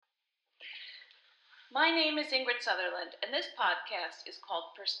My name is Ingrid Sutherland, and this podcast is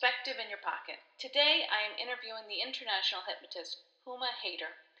called Perspective in Your Pocket. Today, I am interviewing the international hypnotist Huma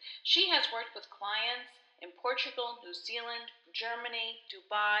Haider. She has worked with clients in Portugal, New Zealand, Germany,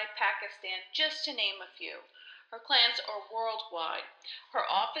 Dubai, Pakistan, just to name a few. Her clients are worldwide. Her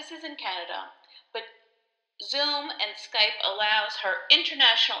office is in Canada, but Zoom and Skype allows her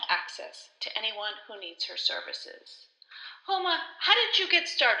international access to anyone who needs her services. Homa, how did you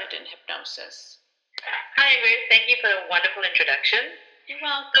get started in hypnosis? Hi, Ingrid. Thank you for the wonderful introduction. You're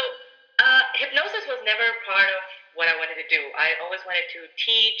welcome. So, hypnosis was never part of what I wanted to do. I always wanted to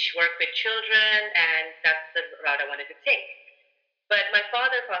teach, work with children, and that's the route I wanted to take. But my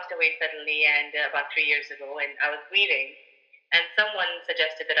father passed away suddenly, and about 3 years ago, and I was grieving, and someone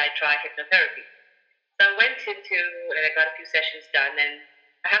suggested that I try hypnotherapy. So I went into and I got a few sessions done, and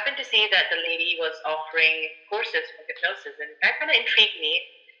I happened to see that the lady was offering courses for hypnosis, and that kind of intrigued me,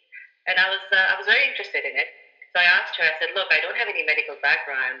 and I was very interested in it. So I asked her. I said, "Look, I don't have any medical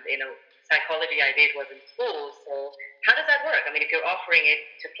background. Psychology I did was in school. So how does that work? I mean, if you're offering it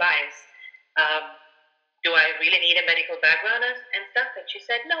to clients, um, do I really need a medical background and stuff?" And she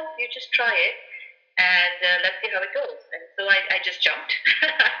said, "No, you just try it, and let's see how it goes." And so I just jumped.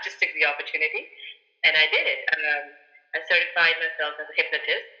 I just took the opportunity, and I did it. I certified myself as a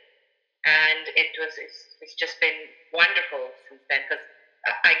hypnotist, and it's just been wonderful since then because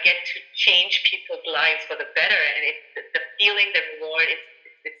I get to change people's lives for the better, and the feeling, the reward,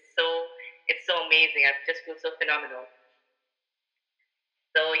 it's so amazing. I just feel so phenomenal.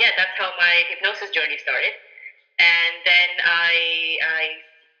 So yeah, that's how my hypnosis journey started, and then I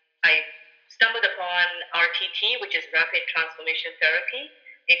stumbled upon RTT, which is Rapid Transformation Therapy,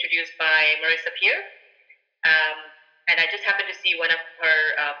 introduced by Marissa Peer. Um, and I just happened to see one of her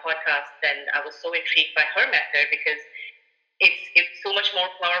podcasts, and I was so intrigued by her method because it's so much more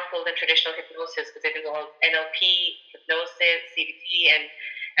powerful than traditional hypnosis because it involves NLP, hypnosis, CBT,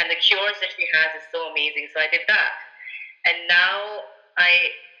 and the cures that she has is so amazing. So I did that, and now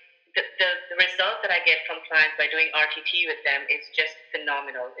I the result that I get from clients by doing RTT with them is just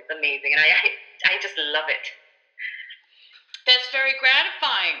phenomenal. It's amazing, and I just love it. That's very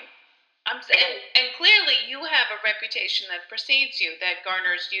gratifying. And clearly, you have a reputation that precedes you, that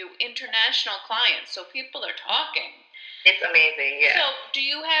garners you international clients, so people are talking. It's amazing, yeah. So, do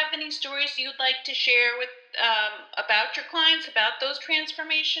you have any stories you'd like to share with about your clients, about those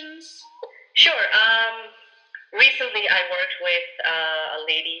transformations? Sure. Recently, I worked with a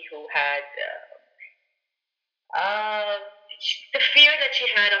lady who had uh, the fear that she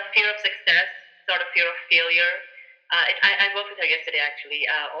had of fear of success, sort of fear of failure. I worked with her yesterday, actually,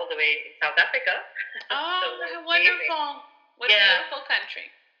 all the way in South Africa. Oh, So how that's amazing. wonderful! What a Yeah. beautiful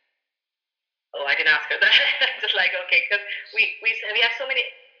country. Oh, I didn't ask her that. Just like, okay, because we have so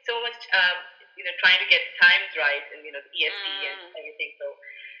much trying to get times right, and the EST and everything. So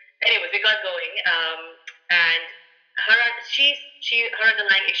anyways, we got going, and her her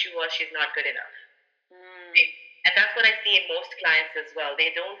underlying issue was she's not good enough. Right? And that's what I see in most clients as well.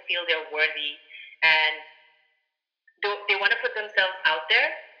 They don't feel they're worthy, and they want to put themselves out there,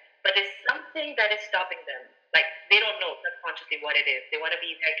 but there's something that is stopping them. Like they don't know subconsciously what it is. They want to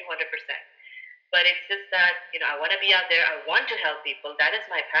be there 200%, but it's just that I want to be out there. I want to help people. That is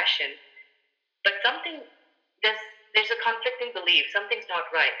my passion. But there's there's a conflicting belief. Something's not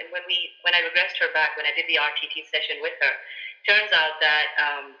right. And when I regressed her back, when I did the RTT session with her, turns out that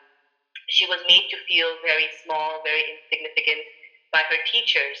she was made to feel very small, very insignificant by her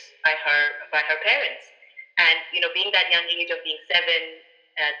teachers, by her parents. And being that young age of being 7,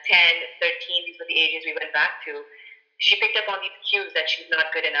 10, 13, these were the ages we went back to. She picked up on these cues that she's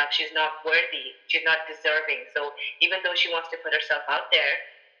not good enough, she's not worthy, she's not deserving. So even though she wants to put herself out there,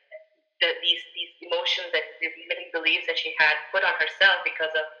 these emotions, that these limiting beliefs that she had put on herself because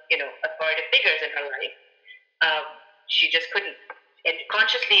of authoritative figures in her life, um, she just couldn't. And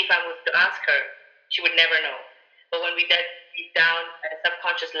consciously, if I was to ask her, she would never know. But when we dug deep down at a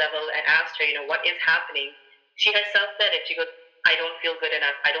subconscious level and asked her, what is happening, she herself said it. She goes, "I don't feel good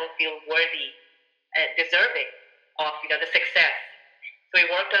enough. I don't feel worthy, deserving of the success." So we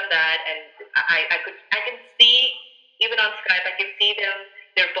worked on that, and I can see, even on Skype, I can see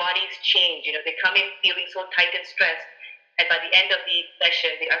their bodies change. They come in feeling so tight and stressed, and by the end of the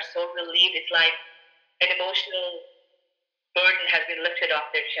session, they are so relieved. It's like an emotional burden has been lifted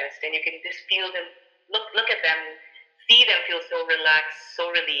off their chest, and you can just feel them. Look at them, see them feel so relaxed, so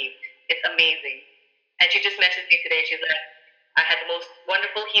relieved. It's amazing. And she just messaged me today. She's like, "I had the most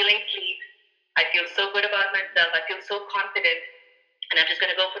wonderful healing sleep. I feel so good about myself. I feel so confident, and I'm just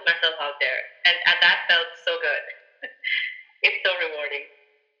going to go put myself out there." And that felt so good. It's so rewarding.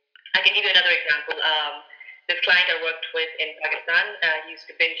 I can give you another example. This client I worked with in Pakistan, he used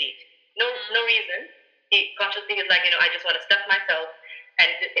to binge eat. No reason. He consciously is like, I just want to stuff myself, and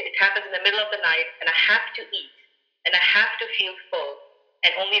it happens in the middle of the night, and I have to eat, and I have to feel full,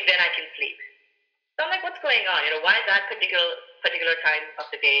 and only then I can sleep. So I'm like, what's going on? Why that particular time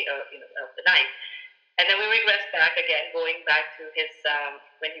of the day, of the night? And then we regress back again, going back to his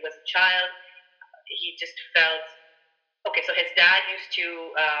when he was a child. He just felt okay. So his dad used to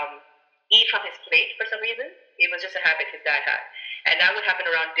eat from his plate for some reason. It was just a habit his dad had, and that would happen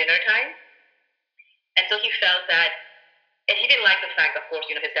around dinner time. And so he felt that, and he didn't like the fact, of course,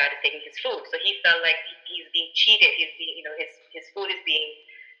 his dad is taking his food. So he felt like he's being cheated. He's being, his food is being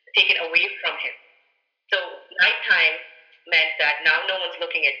taken away from him. So nighttime meant that now no one's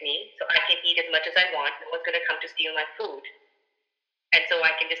looking at me, so I can eat as much as I want. No one's going to come to steal my food. And so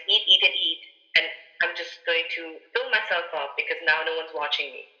I can just eat and eat, and I'm just going to fill myself up because now no one's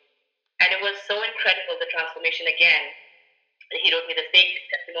watching me. And it was so incredible, the transformation again. He wrote me this big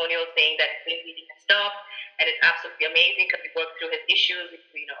testimonial saying that binge eating has stopped, and it's absolutely amazing because we worked through his issues.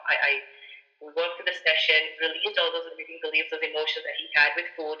 We worked through the session, released all those limiting beliefs, those emotions that he had with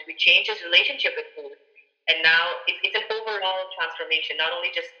food. We changed his relationship with food, and now it's an overall transformation, not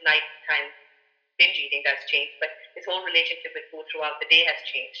only just nighttime binge eating that's changed, but his whole relationship with food throughout the day has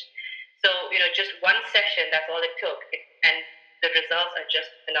changed. So, just one session, that's all it took. And the results are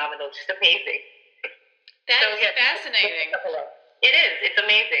just phenomenal, just amazing. That's fascinating. It is. It's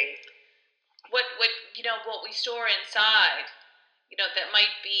amazing. What we store inside, that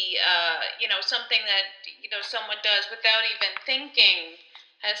might be, something that, someone does without even thinking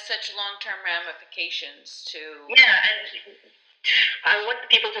has such long-term ramifications to... Yeah, and I want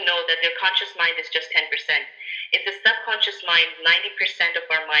people to know that their conscious mind is just 10%. It's the subconscious mind, 90% of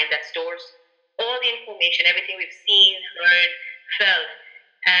our mind, that stores all the information, everything we've seen, heard, felt.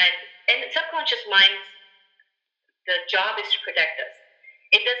 And subconscious mind, the job is to protect us.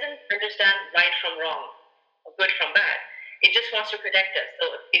 It doesn't understand right from wrong or good from bad. It just wants to protect us. So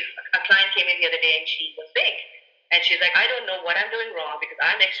if a client came in the other day and she was big, and she's like, I don't know what I'm doing wrong because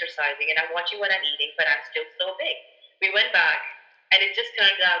I'm exercising and I'm watching what I'm eating, but I'm still so big. We went back, and it just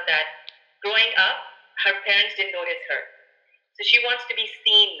turns out that growing up, her parents didn't notice her. So she wants to be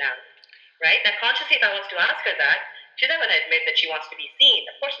seen now, right? Now, consciously, if I was to ask her that, she's not going to admit that she wants to be seen.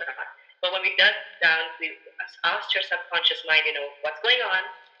 Of course not. But when we dug down, we asked her subconscious mind, what's going on?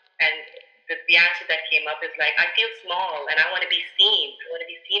 And the answer that came up is like, I feel small and I want to be seen. I want to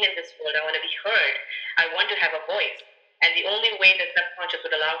be seen in this world. I want to be heard. I want to have a voice. And the only way the subconscious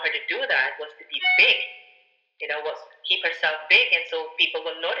would allow her to do that was to be big, was keep herself big. And so people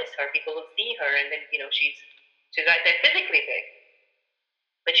will notice her, people will see her. And then, she's right there physically big.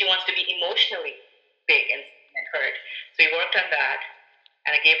 But she wants to be emotionally big and heard. So we worked on that.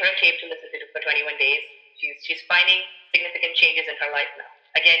 And I gave her a tape to listen to for 21 days. She's finding significant changes in her life now.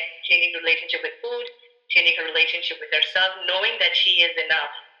 Again, changing the relationship with food, changing her relationship with herself, knowing that she is enough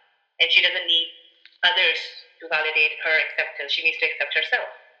and she doesn't need others to validate her acceptance. She needs to accept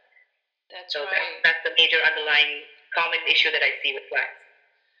herself. That's so right. That's the major underlying common issue that I see with clients.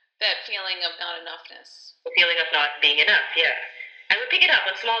 That feeling of not enoughness. The feeling of not being enough, yeah. And we pick it up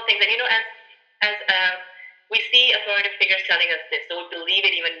on small things. And as we see authoritative figures telling us this, so we believe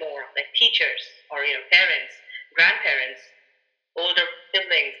it even more, like teachers or parents, grandparents, older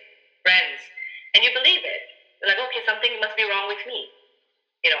siblings, friends, and you believe it. You're like, okay, something must be wrong with me.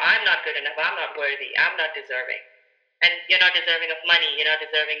 I'm not good enough. I'm not worthy. I'm not deserving. And you're not deserving of money. You're not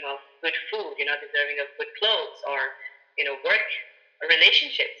deserving of good food. You're not deserving of good clothes or work or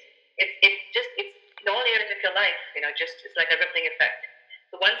relationships. It's in all areas of your life. It's like a rippling effect.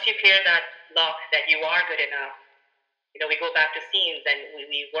 So once you clear that lock that you are good enough, we go back to scenes and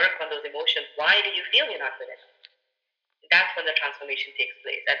we work on those emotions. Why do you feel you're not good enough? That's when the transformation takes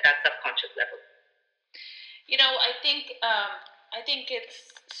place at that subconscious level. I think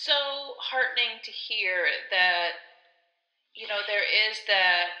it's so heartening to hear that there is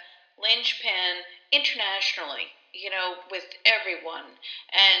that linchpin internationally, with everyone,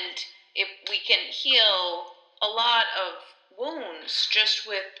 and if we can heal a lot of wounds just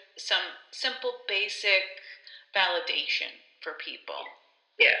with some simple basic validation for people.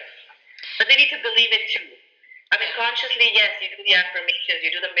 Yeah, but they need to believe it too. I mean, consciously, yes, you do the affirmations,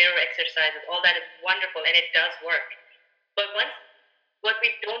 you do the mirror exercises, all that is wonderful, and it does work. But what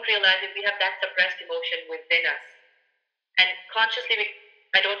we don't realize is we have that suppressed emotion within us. And consciously,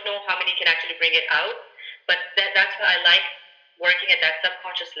 I don't know how many can actually bring it out, but that's why I like working at that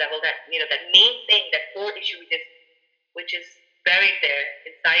subconscious level, that, that main thing, that core issue which is buried there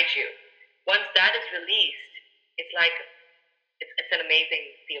inside you. Once that is released, it's like it's an amazing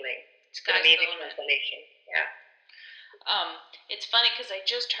feeling. It's an Sky's the amazing limit. transformation. Yeah. It's funny because I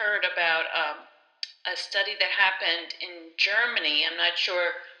just heard about a study that happened in Germany. I'm not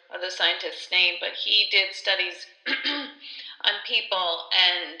sure of the scientist's name, but he did studies on people,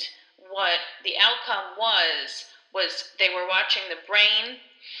 and what the outcome was they were watching the brain,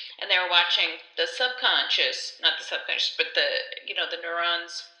 and they were watching the subconscious, not the subconscious, but the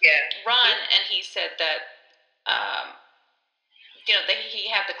neurons run. And he said that he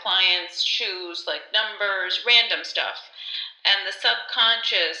had the clients choose like numbers, random stuff, and the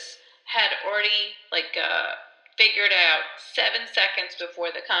subconscious had already figured out 7 seconds before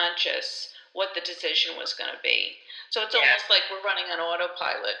the conscious what the decision was going to be. So it's almost like we're running on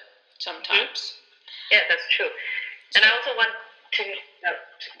autopilot sometimes. Yeah, that's true. And I also want to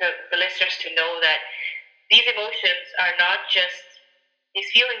the listeners to know that these emotions are not just, these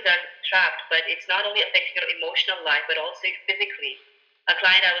feelings are trapped, but it's not only affecting your emotional life, but also physically. A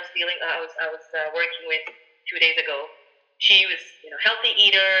client I was working with 2 days ago, she was healthy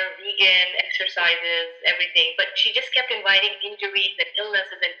eater, vegan, exercises, everything, but she just kept inviting injuries and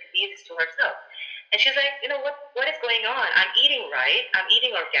illnesses and diseases to herself. And she's like, what is going on? I'm eating right, I'm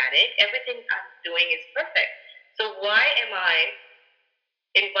eating organic, everything I'm doing is perfect. So why am I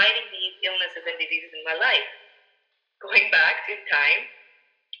inviting these illnesses and diseases in my life? Going back in time,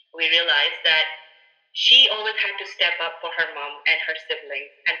 we realized that she always had to step up for her mom and her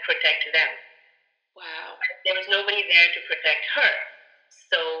siblings and protect them. Wow. There was nobody there to protect her.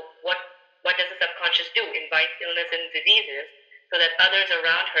 So what does the subconscious do? Invites illness and diseases so that others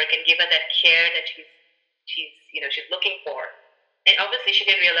around her can give her that care that she's looking for. And obviously she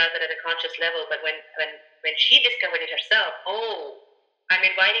didn't realize that at a conscious level, but when she discovered it herself, oh, I'm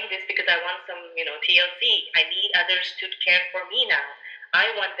inviting this because I want some, TLC. I need others to care for me now.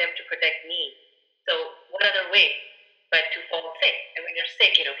 I want them to protect me. So what other way but to fall sick? And when you're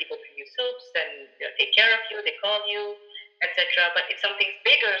sick, people bring you soups and take care of you, they call you, etc. But if something's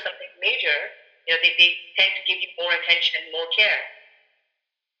bigger, something major, they tend to give you more attention, more care.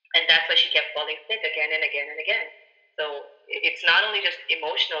 And that's why she kept falling sick again and again and again. So it's not only just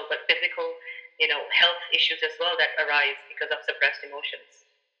emotional, but physical, health issues as well that arise because of suppressed emotions.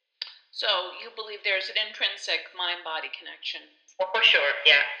 So you believe there's an intrinsic mind-body connection? Oh, for sure.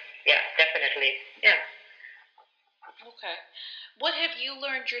 Yeah, definitely. Yeah. Okay. What have you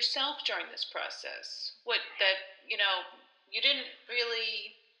learned yourself during this process? You didn't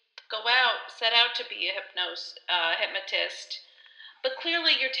really set out to be a hypnotist, but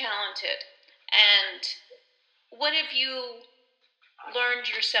clearly you're talented. And what have you learned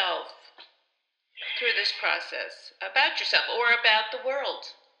yourself through this process about yourself or about the world?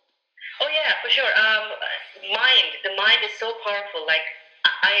 Oh yeah, for sure. The mind is so powerful. Like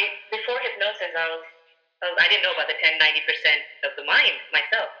I before hypnosis, I didn't know about the 10-90% of the mind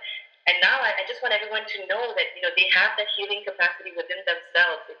myself. And now I just want everyone to know that they have that healing capacity within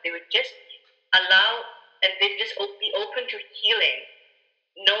themselves. If they would just allow and they just be open to healing,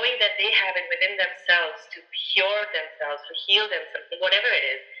 knowing that they have it within themselves to cure themselves, to heal themselves, whatever it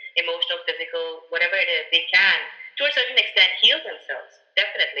is, emotional, physical, whatever it is, they can, to a certain extent, heal themselves.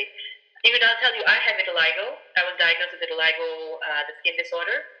 Definitely. Even I'll tell you, I had vitiligo. I was diagnosed with vitiligo, the skin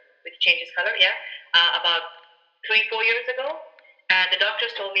disorder, which changes color, about 3-4 years ago. And the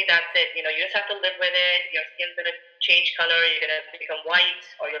doctors told me that's it. You just have to live with it. Your skin's going to change color. You're going to become white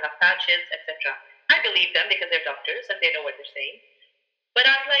or you'll have patches, etc. I believe them because they're doctors and they know what they're saying. But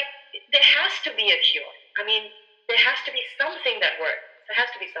I was like, there has to be a cure. I mean, there has to be something that works. There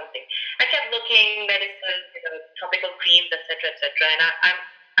has to be something. I kept looking, medicine, topical creams, etc., etc., and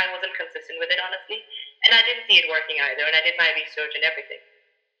I wasn't consistent with it, honestly. And I didn't see it working either. And I did my research and everything.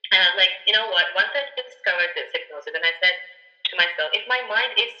 And I was like, you know what? Once I discovered this hypnosis, and I said to myself, if my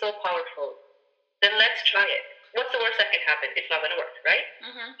mind is so powerful, then let's try it. What's the worst that can happen? It's not going to work, right?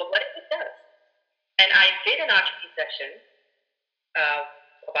 Mm-hmm. But what if it does? And I did an RTP session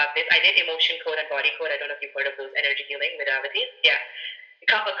about this. I did emotion code and body code. I don't know if you've heard of those, energy healing modalities. Yeah.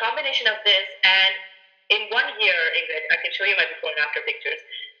 A combination of this, and in 1 year, Ingrid, I can show you my before and after pictures.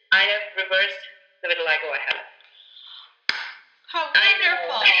 I have reversed the vitiligo I have. How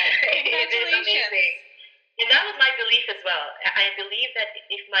wonderful! It is amazing. And that was my belief as well. I believe that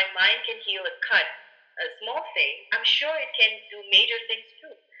if my mind can heal a cut, a small thing, I'm sure it can do major things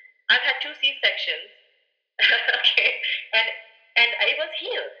too. I've had 2 C-sections, okay, and it was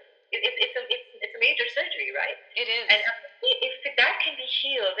healed. It's a major surgery, right? It is. And if that can be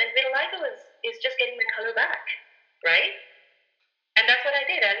healed, then vitiligo is just getting my color back, right? And that's what I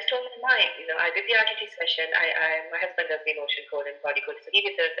did. I just told my mind, I did the RTT session. My husband does the emotion code and body code, so he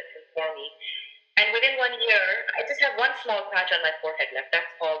did the session for me. And within 1 year, I just have one small patch on my forehead left. That's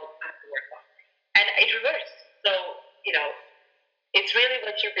all I have to work on. And it reversed. So, you know, it's really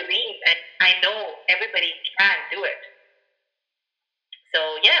what you believe. And I know everybody can do it.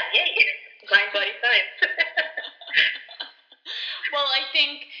 So, yeah, yay. Mind, body, science. Well, I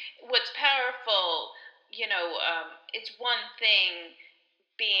think what's powerful, it's one thing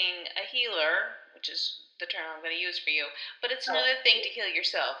being a healer, which is the term I'm going to use for you, but it's another thing to heal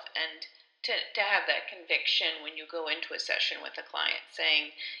yourself and to have that conviction when you go into a session with a client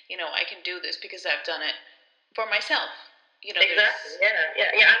saying, I can do this because I've done it for myself. Exactly. Yeah.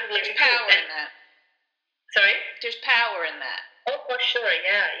 There's power in that. Sorry? There's power in that. Oh, for sure.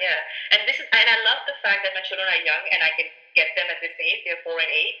 Yeah. And I love the fact that my children are young and I can get them at this age. They're 4 and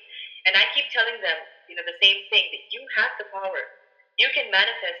 8. And I keep telling them, the same thing, that you have the power. You can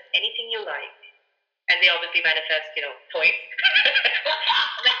manifest anything you like. And they obviously manifest, toys.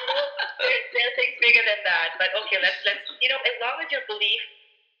 There are things bigger than that. But okay, let's as long as your belief,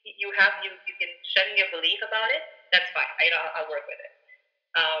 you can strengthen your belief about it, that's fine. I'll work with it.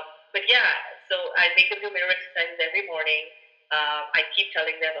 But yeah, so I make them do mirror exercises every morning. I keep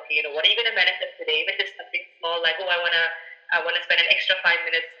telling them, okay, what are you going to manifest today? Even just something small, like, oh, I wanna spend an extra 5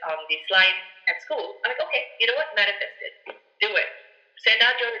 minutes on the slide at school. I'm like, okay, you know what? Manifest it. Do it. Send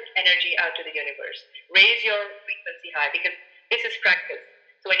out your energy out to the universe. Raise your frequency high, because this is practice.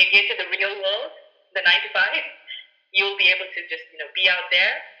 So when you get to the real world, the 9 to 5, you'll be able to just be out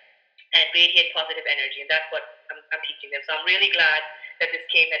there and radiate positive energy, and that's what I'm teaching them. So I'm really glad that this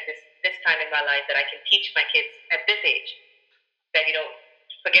came at this time in my life, that I can teach my kids at this age that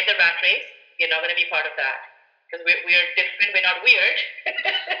forget the rat race. You're not going to be part of that, because we're different. We're not weird,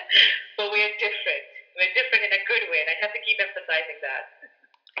 but we're different. We're different in a good way, and I have to keep emphasizing that.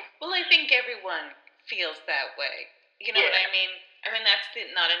 Well, I think everyone feels that way. You know what I mean? I mean, that's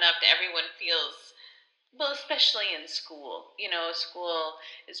not enough. Everyone feels, well, especially in school. School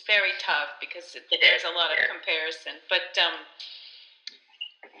is very tough because there's a lot of comparison. But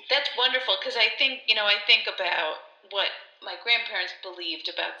that's wonderful, because I think about what my grandparents believed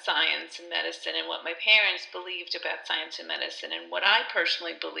about science and medicine, and what my parents believed about science and medicine, and what I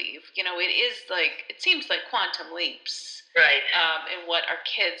personally believe. It seems like quantum leaps, right? In what our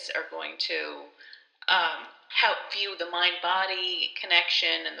kids are going to help view the mind-body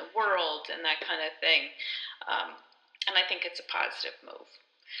connection and the world and that kind of thing. And I think it's a positive move.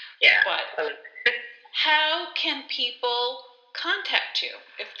 Yeah. But how can people contact you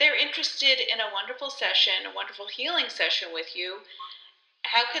if they're interested in a wonderful session, a wonderful healing session with you?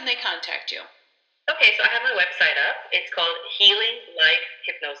 How can they contact you? Okay, so I have my website up. It's called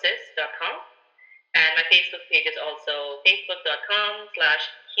healinglifehypnosis.com, and my Facebook page is also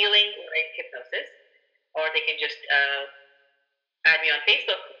facebook.com/healinglifehypnosis, or they can just add me on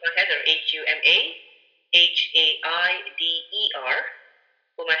Facebook, Heather, HUMAHAIDER,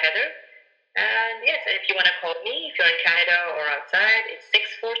 Uma Heather. And yes, if you want to call me, if you're in Canada or outside, it's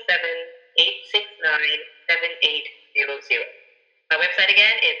 647-869-7800. My website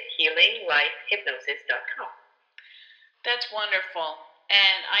again is healinglifehypnosis.com. That's wonderful,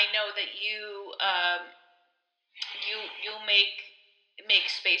 and I know that you make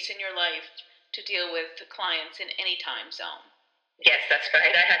space in your life to deal with the clients in any time zone. Yes, that's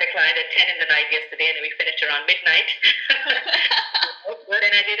right. I had a client at 10 in the night yesterday, and we finished around midnight. Good,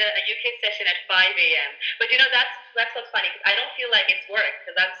 and I did a UK session at 5 a.m. But that's what's funny, because I don't feel like it's work,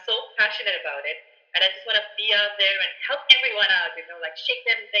 because I'm so passionate about it, and I just want to be out there and help everyone out, like shake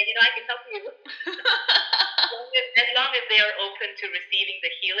them and say, I can help you. As long as they are open to receiving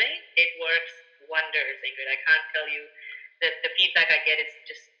the healing, it works wonders, Ingrid. I can't tell you that the feedback I get is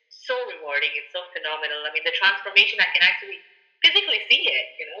just so rewarding. It's so phenomenal. I mean, the transformation, I can actually physically see it,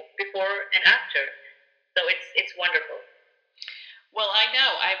 before and after. So it's wonderful. Well, I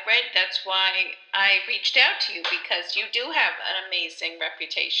know. I've read. That's why I reached out to you, because you do have an amazing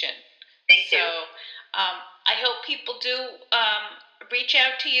reputation. Thank you. So I hope people do reach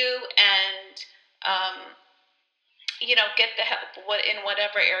out to you and get the help in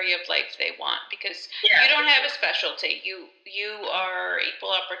whatever area of life they want, because you don't have a specialty. You are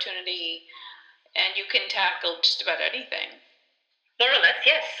equal opportunity, and you can tackle just about anything. More or less,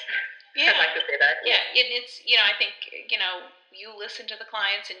 yes. Yeah. I'd like to say that. Yeah, it's I think you listen to the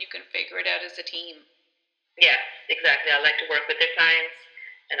clients and you can figure it out as a team. Yeah, exactly. I like to work with their clients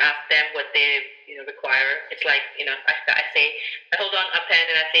and ask them what they require. It's like I say, I hold on a pen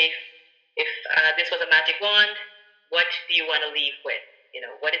and I say, if this was a magic wand, what do you want to leave with?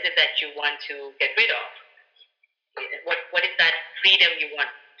 What is it that you want to get rid of? What is that freedom you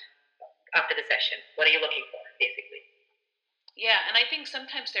want after the session? What are you looking for, basically? Yeah, and I think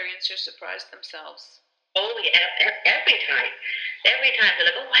sometimes their answers surprise themselves. Oh yeah, every time, every time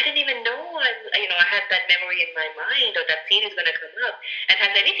they're like, "Oh, I didn't even know I had that memory in my mind, or that scene is going to come up, and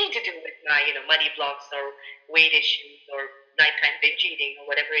has anything to do with my, money blocks or weight issues or nighttime binge eating or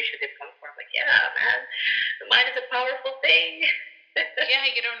whatever issue they've come from." Like, yeah, man, the mind is a powerful thing. Yeah,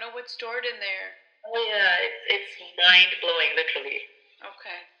 you don't know what's stored in there. Oh yeah, it's mind blowing, literally.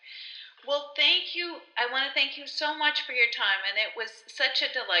 Okay. Well, thank you. I want to thank you so much for your time, and it was such a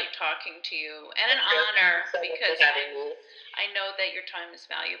delight talking to you, and an Sure, thank you honor so much for because having me. I know that your time is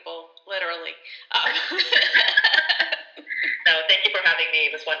valuable, literally. Um, No, thank you for having me.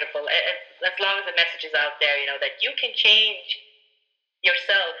 It was wonderful. As long as the message is out there, that you can change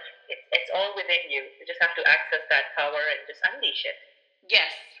yourself. It's all within you. You just have to access that power and just unleash it.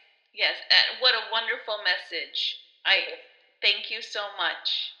 yes, yes. What a wonderful message. I thank you so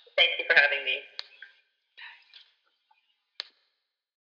much. Thank you for having me.